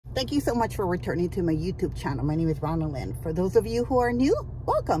Thank you so much for returning to my YouTube channel. My name is Ronalyn. For those of you who are new,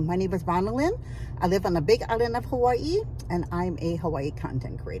 welcome. My name is Ronalyn. I live on the big island of Hawaii, and I'm a Hawaii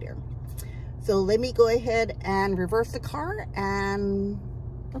content creator. So let me go ahead and reverse the car, and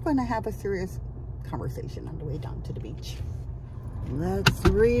we're going to have a serious conversation on the way down to the beach. Let's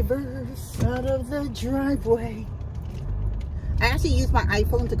reverse out of the driveway. I actually used my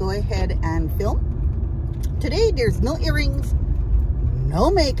iPhone to go ahead and film. Today, there's no earrings, no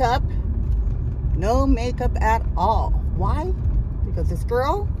makeup at all. Why? Because this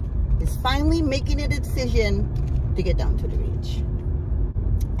girl is finally making a decision to get down to the beach.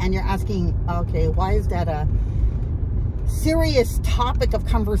 And you're asking, okay, why is that a serious topic of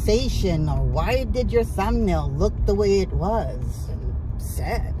conversation? Or why did your thumbnail look the way it was and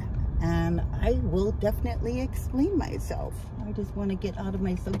said? And I will definitely explain myself. I just want to get out of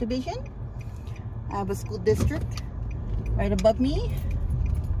my subdivision. I have a school district right above me.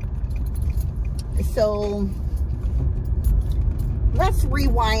 So let's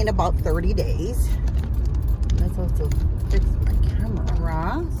rewind about 30 days. Let's also fix my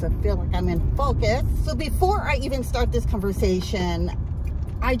camera so I feel like I'm in focus. So before I even start this conversation,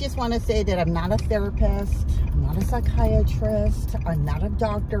 I just want to say that I'm not a therapist, I'm not a psychiatrist, I'm not a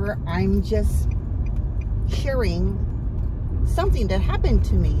doctor. I'm just sharing something that happened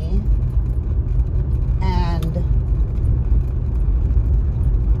to me, and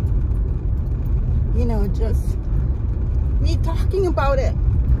you know, just me talking about it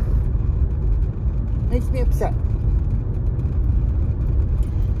makes me upset.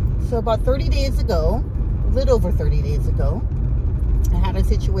 So about 30 days ago, a little over 30 days ago, I had a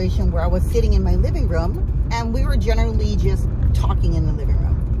situation where I was sitting in my living room, and we were generally just talking in the living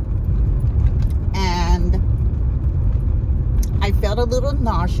room. And I felt a little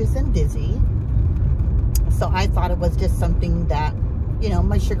nauseous and dizzy. So I thought it was just something that, you know,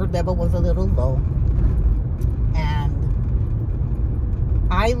 my sugar level was a little low. And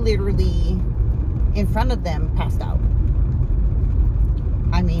I literally, in front of them, passed out.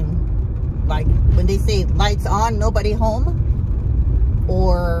 I mean, like when they say lights on, nobody home,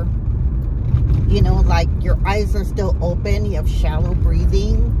 or, you know, like your eyes are still open, you have shallow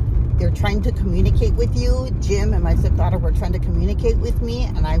breathing, they're trying to communicate with you. Jim and my stepdaughter were trying to communicate with me,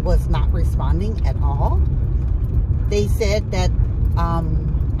 and I was not responding at all. They said that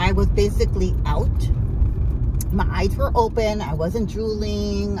I was basically out. My eyes were open, I wasn't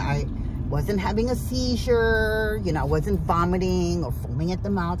drooling, I wasn't having a seizure, you know, I wasn't vomiting or foaming at the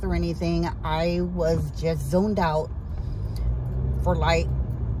mouth or anything. I was just zoned out for like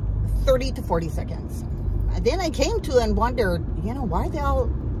 30 to 40 seconds. And then I came to and wondered, you know, why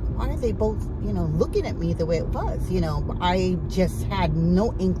are they both, you know, looking at me the way it was? You know, I just had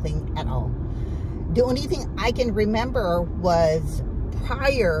no inkling at all. The only thing I can remember was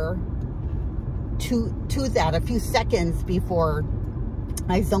prior to that, a few seconds before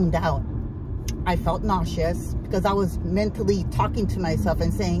I zoned out, I felt nauseous because I was mentally talking to myself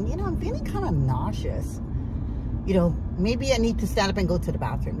and saying, you know, I'm feeling kind of nauseous. You know, maybe I need to stand up and go to the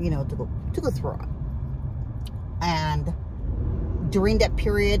bathroom, you know, to go throw up. And during that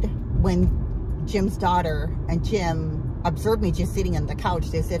period when Jim's daughter and Jim observed me just sitting on the couch,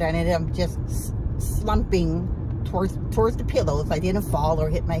 they said I ended up just slumping towards the pillows. I didn't fall or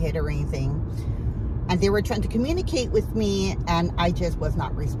hit my head or anything. And they were trying to communicate with me, and I just was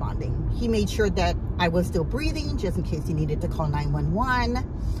not responding. He made sure that I was still breathing, just in case he needed to call 911.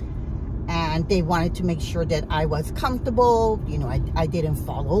 And they wanted to make sure that I was comfortable. You know, I didn't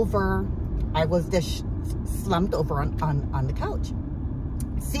fall over. I was just slumped over on the couch.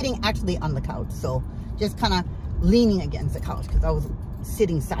 Sitting actually on the couch. So just kind of leaning against the couch because I was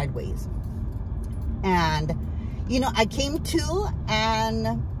sitting sideways. And, you know, I came to,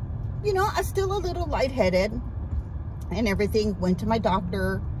 and you know, I'm still a little lightheaded and everything. Went to my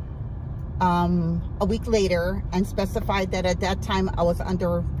doctor a week later and specified that at that time I was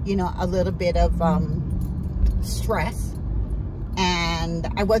under, you know, a little bit of stress, and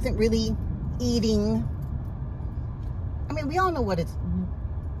I wasn't really eating. I mean, we all know what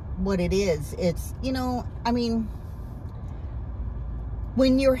it is. It's, you know, I mean,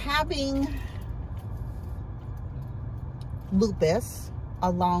 when you're having lupus,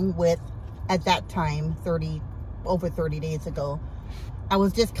 along with, at that time, over 30 days ago, I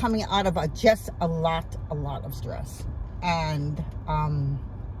was just coming out of a lot of stress. And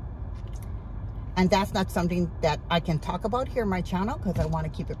that's not something that I can talk about here on my channel because I want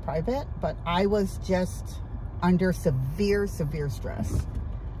to keep it private, but I was just under severe stress.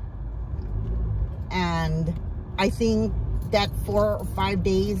 And I think that 4 or 5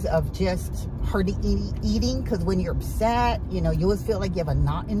 days of just hardly eating, because when you're upset, you know, you always feel like you have a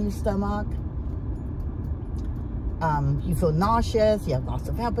knot in your stomach. You feel nauseous, you have lots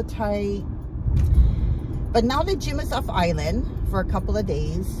of appetite. But now that Jim is off island for a couple of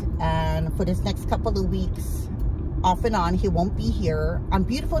days, and for this next couple of weeks, off and on, he won't be here. On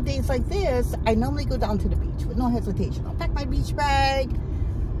beautiful days like this, I normally go down to the beach with no hesitation. I'll pack my beach bag,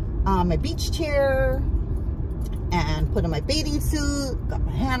 my beach chair, and put on my bathing suit, got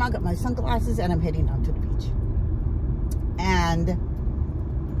my hand on, got my sunglasses, and I'm heading down to the beach. And,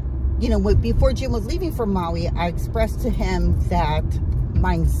 you know, before Jim was leaving for Maui, I expressed to him that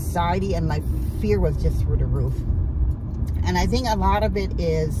my anxiety and my fear was just through the roof. And I think a lot of it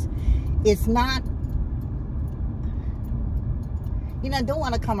is, it's not, you know, I don't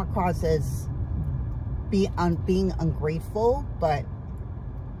want to come across as being ungrateful, but,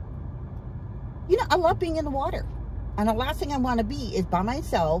 you know, I love being in the water. And the last thing I want to be is by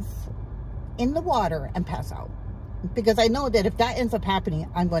myself in the water and pass out. Because I know that if that ends up happening,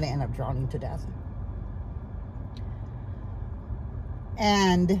 I'm going to end up drowning to death.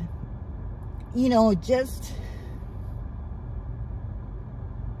 And, you know, just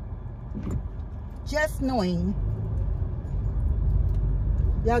knowing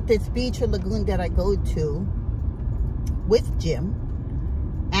that this beach or lagoon that I go to with Jim,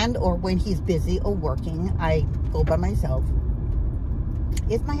 and or when he's busy or working, I go by myself,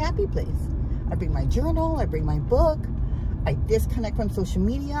 it's my happy place. I bring my journal, I bring my book, I disconnect from social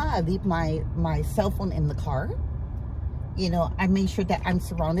media, I leave my cell phone in the car. You know, I make sure that I'm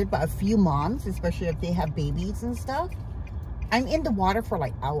surrounded by a few moms, especially if they have babies and stuff. I'm in the water for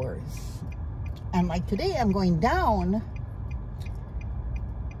like hours. And like today, I'm going down.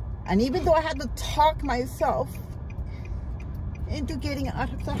 And even though I had to talk myself into getting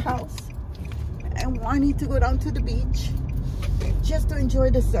out of the house and wanting to go down to the beach just to enjoy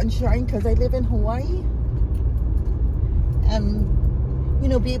the sunshine, because I live in Hawaii, and, you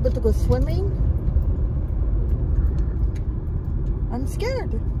know, be able to go swimming, I'm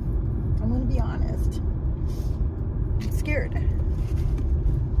scared. I'm going to be honest. I'm scared.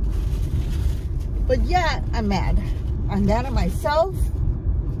 But yet, I'm mad. I'm mad at myself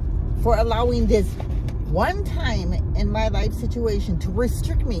for allowing this one time in my life situation to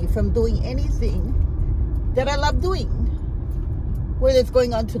restrict me from doing anything that I love doing. Whether it's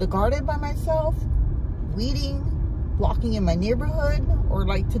going onto the garden by myself, weeding, walking in my neighborhood, or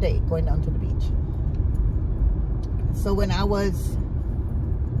like today, going down to the beach. So when I was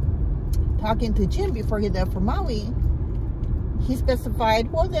talking to Jim before he left for Maui, he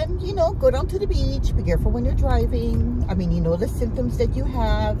specified, well then, you know, go down to the beach, be careful when you're driving. I mean, you know the symptoms that you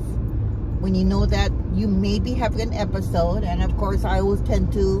have, when you know that you may be having an episode. And of course, I always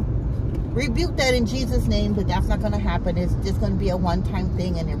tend to rebuke that in Jesus' name, but that's not going to happen. It's just going to be a one-time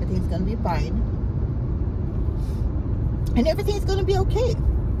thing, and everything's going to be fine. And everything's going to be okay.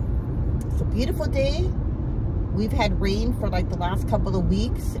 It's a beautiful day. We've had rain for like the last couple of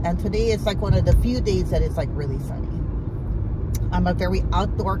weeks, and today is like one of the few days that it's like really sunny. I'm a very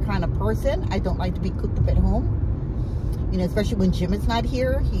outdoor kind of person. I don't like to be cooped up at home. You know, especially when Jim is not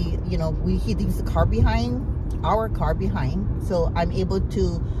here. He, you know, he leaves the car behind, our car behind. So I'm able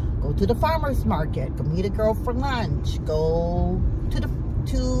to go to the farmer's market, go meet a girl for lunch, go to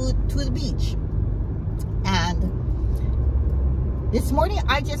the beach. And this morning,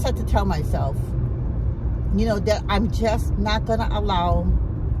 I just had to tell myself, you know, that I'm just not going to allow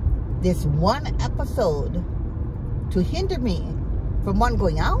this one episode to hinder me from one,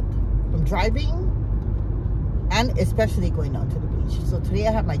 going out, from driving, and especially going down to the beach. So today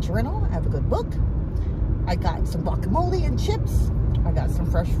I have my journal, I have a good book, I got some guacamole and chips, I got some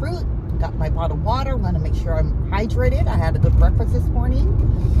fresh fruit, got my bottled water. I'm going to make sure I'm hydrated. I had a good breakfast this morning.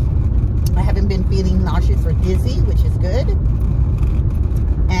 I haven't been feeling nauseous or dizzy, which is good.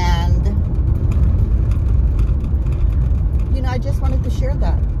 And, you know, I just wanted to share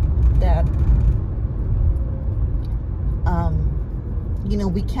that you know,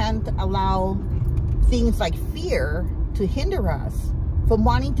 we can't allow things like fear to hinder us from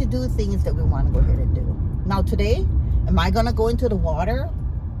wanting to do things that we want to go ahead and do. Now today, am I going to go into the water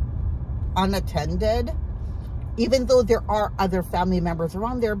unattended? Even though there are other family members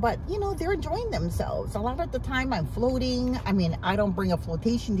around there, but, you know, they're enjoying themselves. A lot of the time I'm floating. I mean, I don't bring a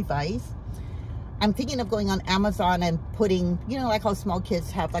flotation device. I'm thinking of going on Amazon and putting, you know, like how small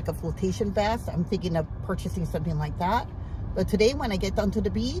kids have like a flotation vest. I'm thinking of purchasing something like that. But today when I get down to the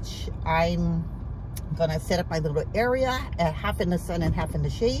beach, I'm gonna set up my little area, half in the sun and half in the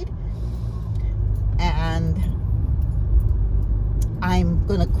shade. And I'm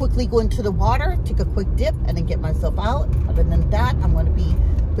gonna quickly go into the water, take a quick dip, and then get myself out. Other than that, I'm gonna be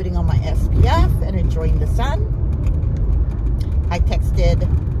putting on my SPF and enjoying the sun. I texted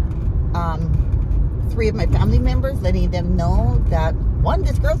 3 of my family members, letting them know that, one,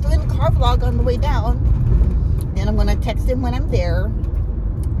 this girl's doing a car vlog on the way down. Then I'm gonna text them when I'm there.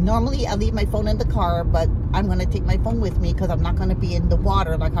 Normally I leave my phone in the car, but I'm gonna take my phone with me because I'm not gonna be in the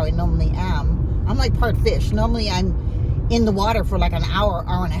water like how I normally am. I'm like part fish. Normally I'm in the water for like an hour,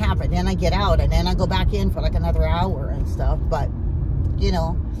 hour and a half, and then I get out, and then I go back in for like another hour and stuff. But you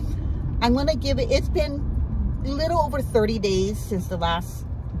know, I'm gonna give it, it's been a little over 30 days since the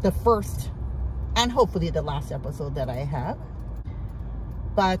first and hopefully the last episode that I have.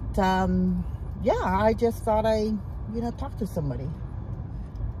 But yeah, I just thought I talk to somebody.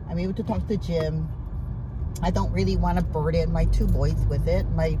 I'm able to talk to Jim. I don't really want to burden my 2 boys with it.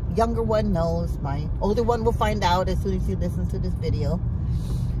 My younger one knows. My older one will find out as soon as he listens to this video.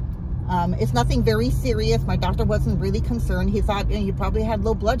 It's nothing very serious. My doctor wasn't really concerned. He thought, you probably had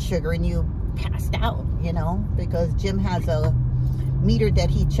low blood sugar and you passed out, because Jim has a meter that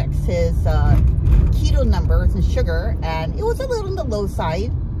he checks his keto numbers and sugar, and it was a little on the low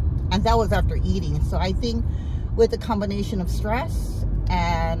side, and that was after eating. So I think with a combination of stress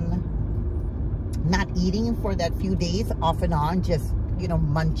and not eating for that few days off and on, just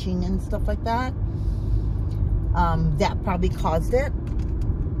munching and stuff like that, that probably caused it.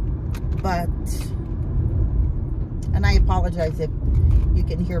 But, and I apologize if you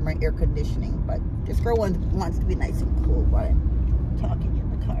can hear my air conditioning, but this girl wants to be nice and cool while I'm talking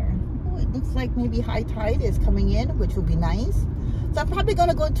in the car. Oh, it looks like maybe high tide is coming in, which will be nice. So I'm probably going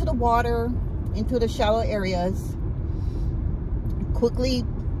to go into the water, into the shallow areas, quickly,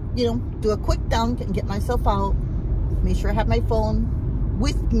 do a quick dunk and get myself out. Make sure I have my phone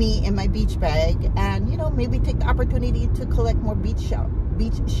with me in my beach bag, and maybe take the opportunity to collect more beach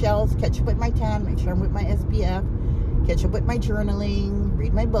shells, catch up with my tan, make sure I'm with my SPF, catch up with my journaling,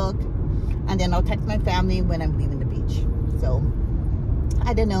 read my book, and then I'll text my family when I'm leaving the beach. So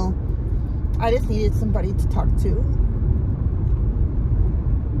I don't know, I just needed somebody to talk to.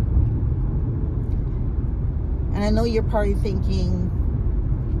 And I know you're probably thinking,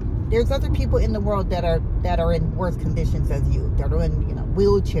 there's other people in the world that are in worse conditions as you, that are in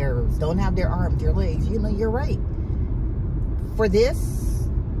wheelchairs, don't have their arms, their legs. You're right. For this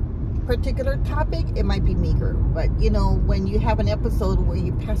particular topic, it might be meager, but when you have an episode where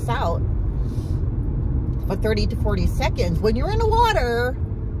you pass out for 30 to 40 seconds when you're in the water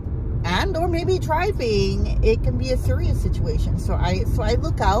and or maybe driving, it can be a serious situation. So I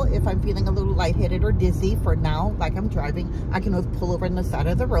look out if I'm feeling a little lightheaded or dizzy. For now, like I'm driving, I can always pull over on the side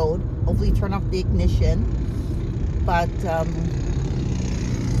of the road, hopefully turn off the ignition. But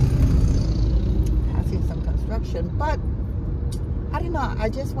passing some construction, but I don't know, I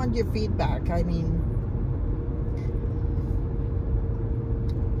just want your feedback. I mean,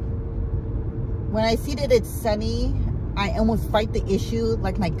 when I see that it's sunny, I almost fight the issue.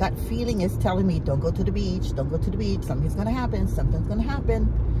 Like my gut feeling is telling me, don't go to the beach, don't go to the beach, something's gonna happen, something's gonna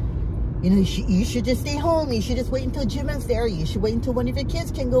happen. You should just stay home, you should just wait until Jim is there, you should wait until one of your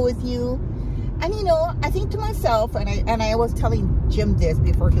kids can go with you. And I think to myself, and I was telling Jim this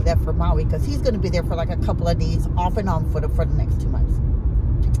before he left for Maui, because he's gonna be there for like a couple of days off and on for the next 2 months.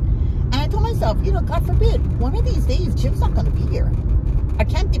 And I told myself, God forbid, one of these days Jim's not gonna be here. I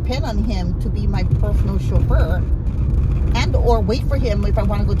can't depend on him to be my personal chauffeur and or wait for him if I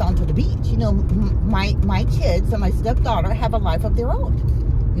want to go down to the beach. My kids and my stepdaughter have a life of their own.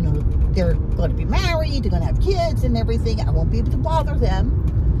 They're going to be married, they're going to have kids and everything. I won't be able to bother them,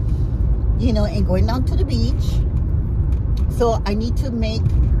 and going down to the beach. So I need to make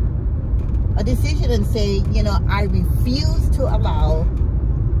a decision and say, I refuse to allow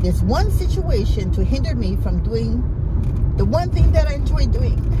this one situation to hinder me from doing the one thing that I enjoy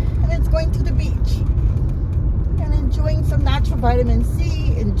doing, and it's going to the beach and enjoying some natural vitamin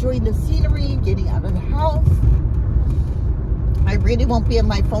C, enjoying the scenery, getting out of the house. I really won't be on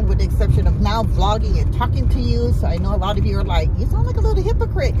my phone with the exception of now vlogging and talking to you. So I know a lot of you are like, you sound like a little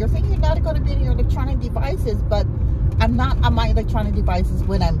hypocrite. You're saying you're not going to be on your electronic devices, but I'm not on my electronic devices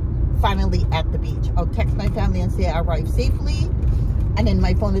when I'm finally at the beach. I'll text my family and say I arrived safely, and then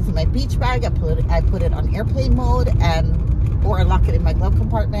my phone is in my beach bag. I put it on airplane mode, or I lock it in my glove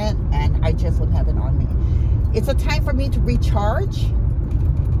compartment, and I just won't have it on me. It's a time for me to recharge,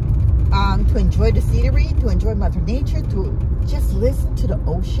 to enjoy the scenery, to enjoy Mother Nature, to just listen to the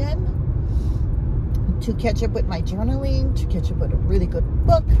ocean, to catch up with my journaling, to catch up with a really good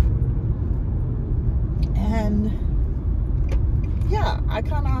book. And yeah, I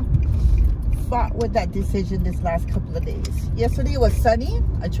kind of fought with that decision this last couple of days. Yesterday was sunny.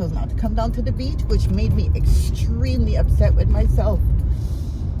 I chose not to come down to the beach, which made me extremely upset with myself.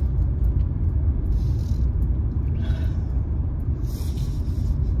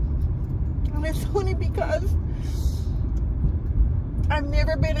 And it's only because I've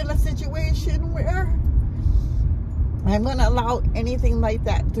never been in a situation where I'm going to allow anything like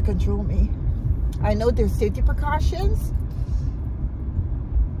that to control me. I know there's safety precautions.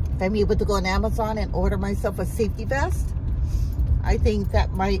 If I'm able to go on Amazon and order myself a safety vest, I think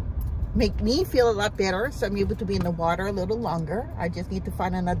that might make me feel a lot better, so I'm able to be in the water a little longer. I just need to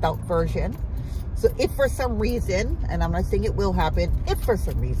find an adult version. So if for some reason, and I'm not saying it will happen, if for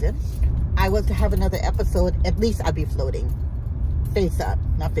some reason I was to have another episode, at least I'll be floating face up,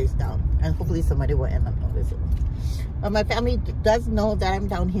 not face down, and hopefully somebody will end up noticing. But my family does know that I'm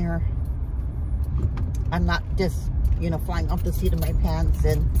down here. I'm not just, you know, flying off the seat of my pants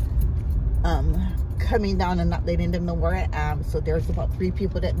and coming down and not letting them know where I am. So there's about 3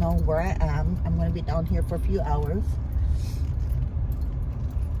 people that know where I am. I'm going to be down here for a few hours.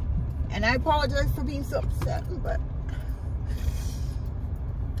 And I apologize for being so upset, but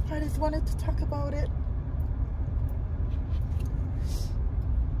I just wanted to talk about it.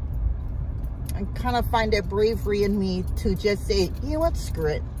 I kind of find that bravery in me to just say, you know what, screw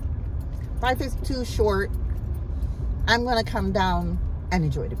it. Life is too short. I'm going to come down and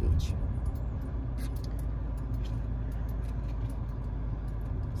enjoy the beach.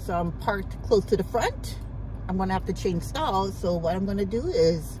 So I'm parked close to the front. I'm going to have to change stalls. So what I'm going to do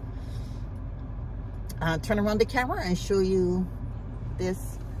is turn around the camera and show you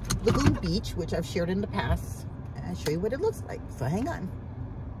this lagoon beach, which I've shared in the past, and show you what it looks like. So hang on.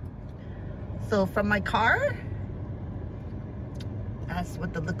 So from my car, that's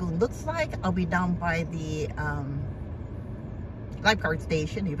what the lagoon looks like. I'll be down by the lifeguard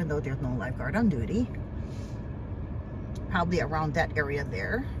station, even though there's no lifeguard on duty. Probably around that area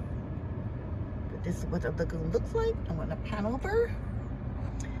there. But this is what the lagoon looks like. I'm gonna pan over.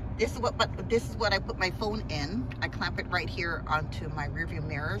 This is what I put my phone in. I clamp it right here onto my rearview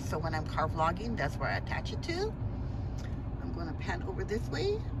mirror. So when I'm car vlogging, that's where I attach it to. I'm gonna pan over this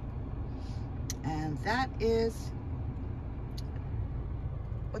way. And that is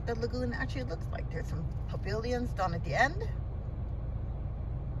what the lagoon actually looks like. There's some pavilions down at the end.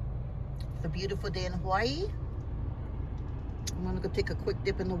 It's a beautiful day in Hawaii. I'm gonna go take a quick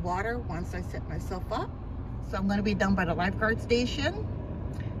dip in the water once I set myself up. So I'm gonna be down by the lifeguard station,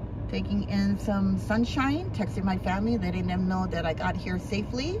 taking in some sunshine, texting my family, letting them know that I got here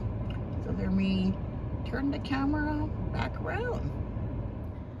safely. So let me turn the camera back around.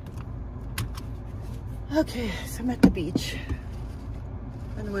 Okay, so I'm at the beach.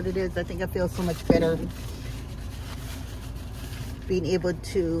 I don't know what it is. I think I feel so much better being able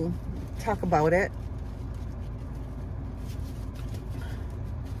to talk about it.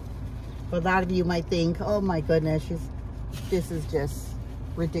 A lot of you might think, oh my goodness, this is just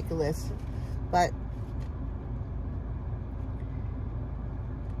ridiculous. But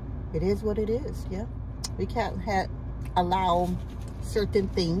it is what it is, yeah. We can't allow certain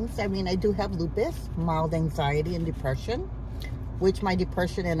things. I mean, I do have lupus, mild anxiety and depression, which my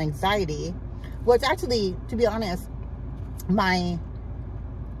depression and anxiety was actually, to be honest, my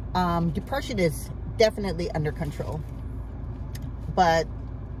depression is definitely under control. But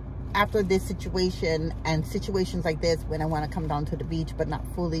after this situation and situations like this, when I want to come down to the beach but not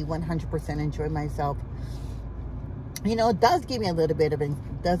fully 100% enjoy myself, you know, it does give me a little bit of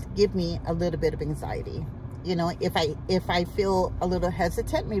anxiety. You know, if I feel a little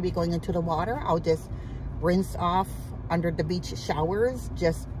hesitant, maybe going into the water, I'll just rinse off under the beach showers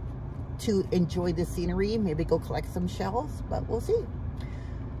just to enjoy the scenery, maybe go collect some shells, but we'll see.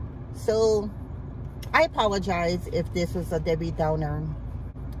 So I apologize if this was a Debbie Downer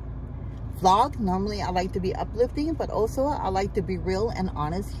vlog. Normally I like to be uplifting, but also I like to be real and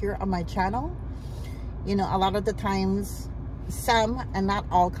honest here on my channel. You know, a lot of the times, some and not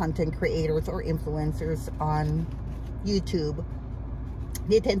all content creators or influencers on YouTube,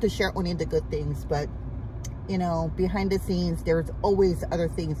 they tend to share only the good things, but you know, behind the scenes, there's always other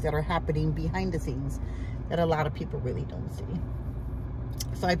things that are happening behind the scenes that a lot of people really don't see.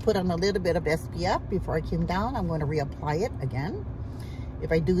 So I put on a little bit of SPF before I came down. I'm going to reapply it again.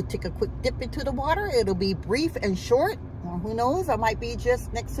 If I do take a quick dip into the water, it'll be brief and short. Well, who knows? I might be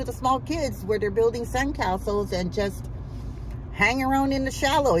just next to the small kids where they're building sandcastles and just hang around in the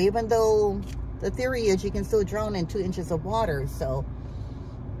shallow, even though the theory is you can still drown in 2 inches of water. So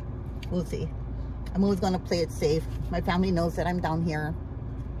we'll see. I'm always going to play it safe. My family knows that I'm down here,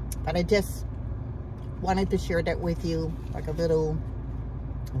 but I just wanted to share that with you, like a little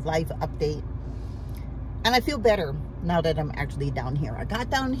life update. And I feel better now that I'm actually down here. I got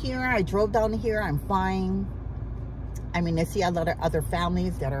down here, I drove down here, I'm fine. I mean, I see a lot of other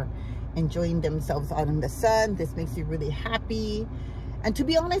families that are enjoying themselves out in the sun. This makes me really happy. And to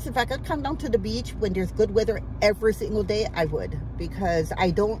be honest, if I could come down to the beach when there's good weather every single day, I would. Because I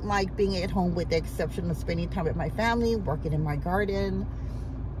don't like being at home, with the exception of spending time with my family, working in my garden,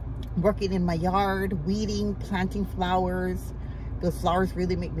 working in my yard, weeding, planting flowers. Those flowers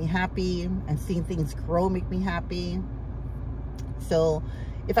really make me happy, and seeing things grow make me happy. So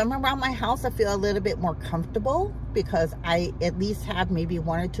if I'm around my house, I feel a little bit more comfortable because I at least have maybe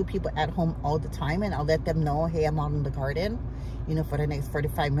 1 or 2 people at home all the time, and I'll let them know, hey, I'm out in the garden, you know, for the next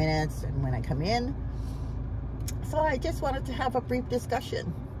 45 minutes and when I come in. So I just wanted to have a brief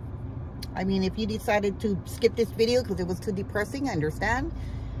discussion. I mean, if you decided to skip this video because it was too depressing, I understand.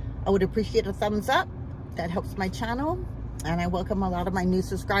 I would appreciate a thumbs up. That helps my channel. And I welcome a lot of my new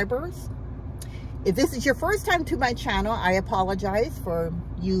subscribers. If this is your first time to my channel, I apologize for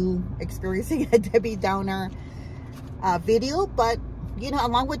you experiencing a Debbie Downer video. But, you know,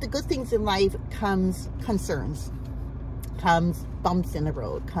 along with the good things in life comes concerns, comes bumps in the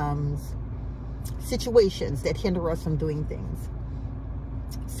road, comes situations that hinder us from doing things.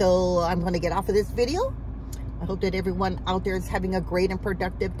 So I'm going to get off of this video. I hope that everyone out there is having a great and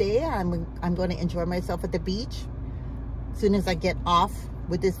productive day. I'm going to enjoy myself at the beach. As soon as I get off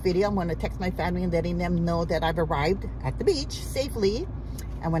with this video, I'm going to text my family and letting them know that I've arrived at the beach safely.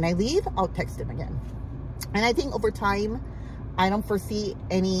 And when I leave, I'll text them again. And I think over time, I don't foresee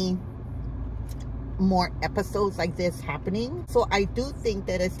any more episodes like this happening. So I do think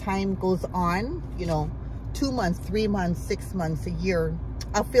that as time goes on, you know, 2 months, 3 months, 6 months, a year,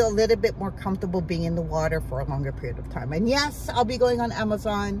 I'll feel a little bit more comfortable being in the water for a longer period of time. And yes, I'll be going on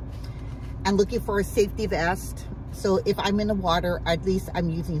Amazon and looking for a safety vest. So if I'm in the water, at least I'm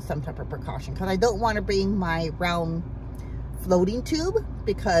using some type of precaution, because I don't want to bring my round floating tube,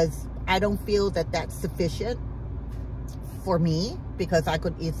 because I don't feel that that's sufficient for me, because I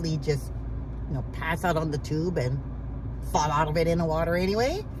could easily just, you know, pass out on the tube and fall out of it in the water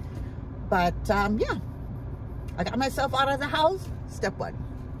anyway. But yeah, I got myself out of the house. Step 1.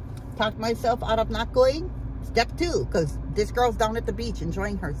 Talked myself out of not going. Step 2, because this girl's down at the beach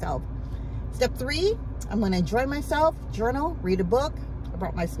enjoying herself. Step 3, I'm going to enjoy myself, journal, read a book. I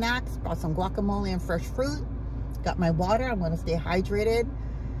brought my snacks, brought some guacamole and fresh fruit. Got my water. I'm going to stay hydrated.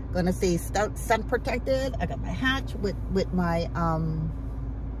 Going to stay sun protected. I got my hat with my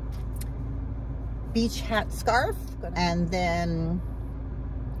beach hat scarf. And then,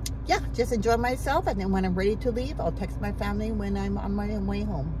 yeah, just enjoy myself. And then when I'm ready to leave, I'll text my family when I'm on my way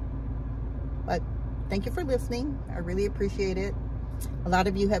home. But thank you for listening. I really appreciate it. A lot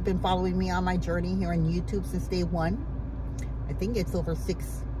of you have been following me on my journey here on YouTube since day 1. I think it's over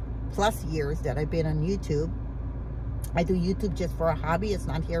 6+ years that I've been on YouTube. I do YouTube just for a hobby. It's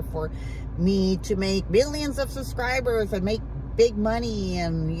not here for me to make millions of subscribers and make big money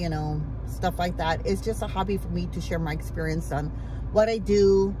and, you know, stuff like that. It's just a hobby for me to share my experience on what I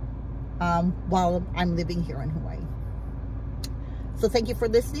do while I'm living here in Hawaii. So thank you for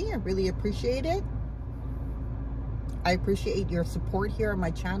listening. I really appreciate it. I appreciate your support here on my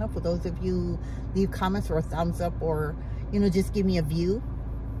channel. For those of you who leave comments or a thumbs up, or, you know, just give me a view.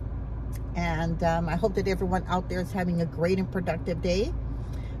 And I hope that everyone out there is having a great and productive day.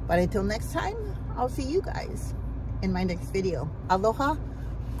 But until next time, I'll see you guys in my next video. Aloha.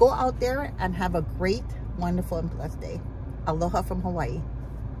 Go out there and have a great, wonderful, and blessed day. Aloha from Hawaii.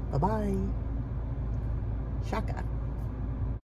 Bye-bye. Shaka.